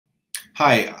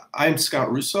Hi, I'm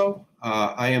Scott Russo.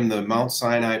 I am the Mount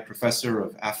Sinai Professor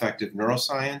of Affective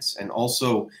Neuroscience and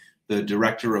also the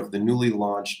Director of the newly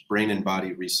launched Brain and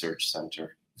Body Research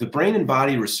Center. The Brain and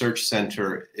Body Research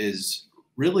Center is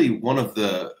really one of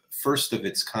the first of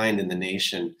its kind in the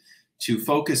nation to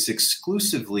focus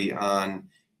exclusively on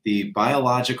the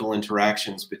biological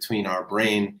interactions between our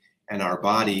brain and our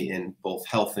body in both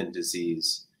health and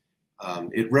disease.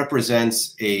 It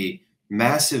represents a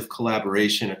massive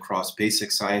collaboration across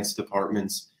basic science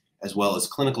departments as well as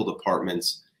clinical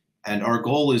departments. And our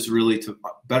goal is really to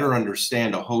better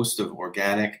understand a host of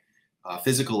organic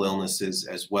physical illnesses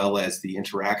as well as the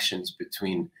interactions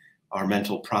between our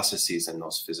mental processes and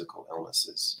those physical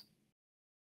illnesses.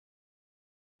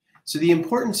 So the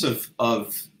importance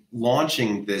of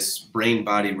launching this Brain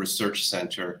Body Research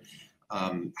Center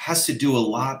has to do a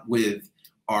lot with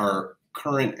our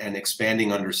current and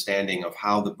expanding understanding of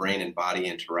how the brain and body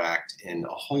interact in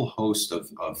a whole host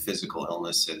of physical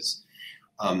illnesses.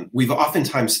 We've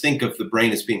oftentimes think of the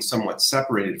brain as being somewhat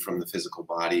separated from the physical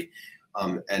body,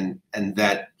 and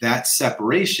that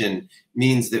separation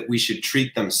means that we should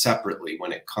treat them separately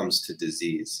when it comes to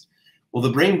disease. Well,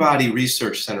 the Brain Body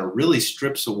Research Center really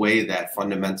strips away that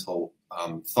fundamental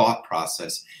thought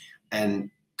process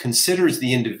and considers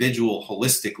the individual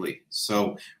holistically.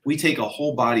 So we take a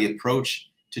whole body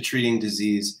approach to treating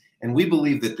disease, and we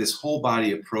believe that this whole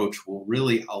body approach will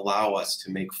really allow us to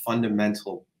make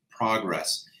fundamental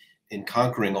progress in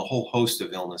conquering a whole host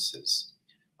of illnesses,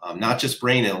 not just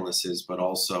brain illnesses, but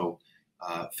also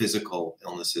physical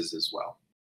illnesses as well.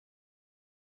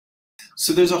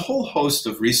 So there's a whole host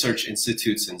of research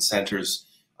institutes and centers,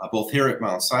 both here at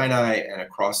Mount Sinai and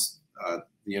across the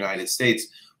United States,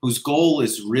 whose goal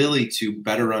is really to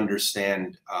better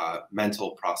understand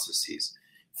mental processes.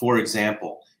 For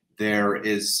example, there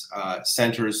is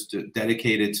centers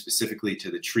dedicated specifically to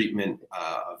the treatment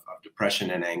of depression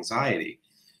and anxiety.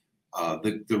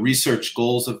 The research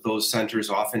goals of those centers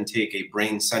often take a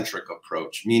brain-centric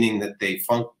approach, meaning that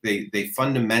they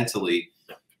fundamentally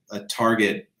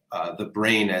target the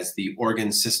brain as the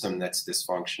organ system that's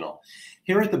dysfunctional.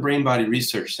 Here at the Brain Body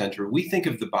Research Center, we think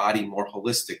of the body more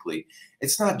holistically.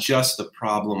 It's not just a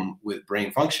problem with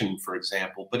brain function, for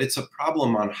example, but it's a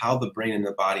problem on how the brain and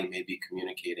the body may be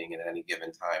communicating at any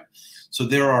given time. So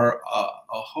there are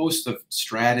a host of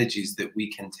strategies that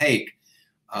we can take,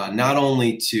 not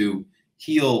only to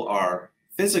heal our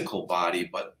physical body,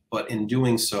 but in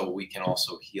doing so, we can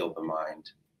also heal the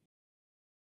mind.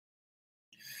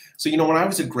 So, when I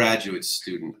was a graduate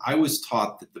student, I was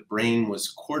taught that the brain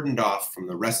was cordoned off from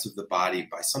the rest of the body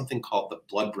by something called the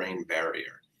blood-brain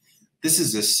barrier. This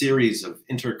is a series of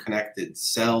interconnected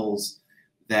cells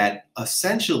that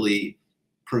essentially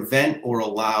prevent or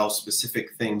allow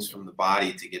specific things from the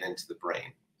body to get into the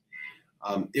brain.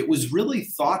 It was really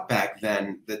thought back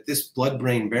then that this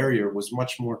blood-brain barrier was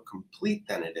much more complete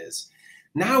than it is.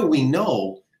 Now we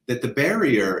know that the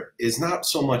barrier is not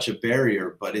so much a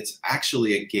barrier, but it's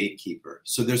actually a gatekeeper.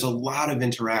 So there's a lot of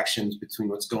interactions between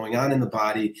what's going on in the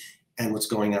body and what's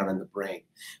going on in the brain.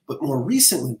 But more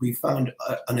recently, we found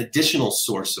an additional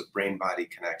source of brain-body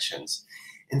connections.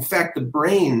 In fact, the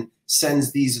brain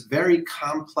sends these very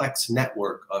complex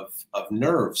network of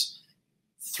nerves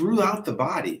throughout the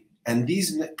body. And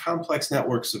these complex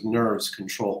networks of nerves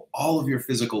control all of your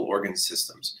physical organ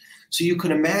systems. So you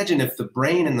can imagine if the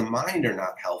brain and the mind are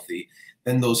not healthy,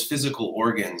 then those physical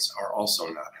organs are also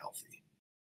not healthy.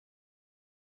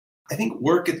 I think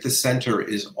work at the center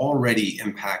is already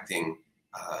impacting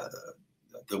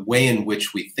the way in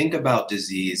which we think about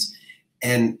disease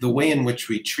and the way in which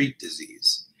we treat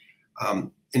disease.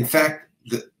 In fact,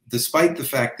 despite the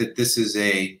fact that this is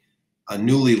a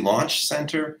newly launched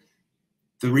center,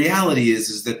 the reality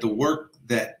is that the work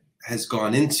that has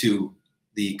gone into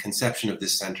the conception of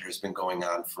this center has been going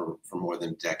on for more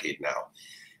than a decade now.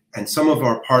 And some of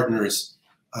our partners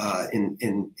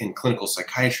in clinical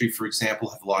psychiatry, for example,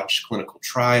 have launched clinical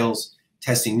trials,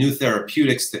 testing new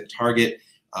therapeutics that target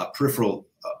peripheral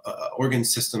organ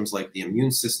systems like the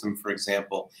immune system, for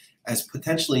example, as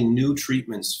potentially new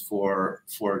treatments for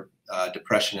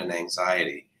depression and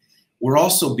anxiety. We're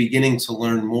also beginning to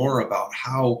learn more about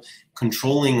how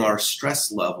controlling our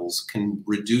stress levels can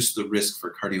reduce the risk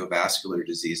for cardiovascular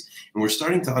disease. And we're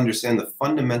starting to understand the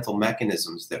fundamental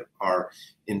mechanisms that are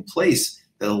in place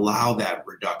that allow that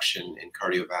reduction in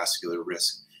cardiovascular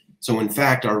risk. So in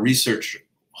fact, our research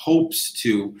hopes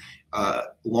to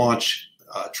launch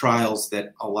trials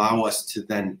that allow us to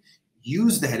then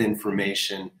use that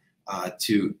information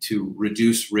to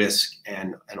reduce risk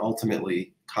and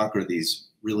ultimately conquer these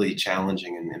really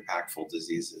challenging and impactful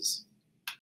diseases.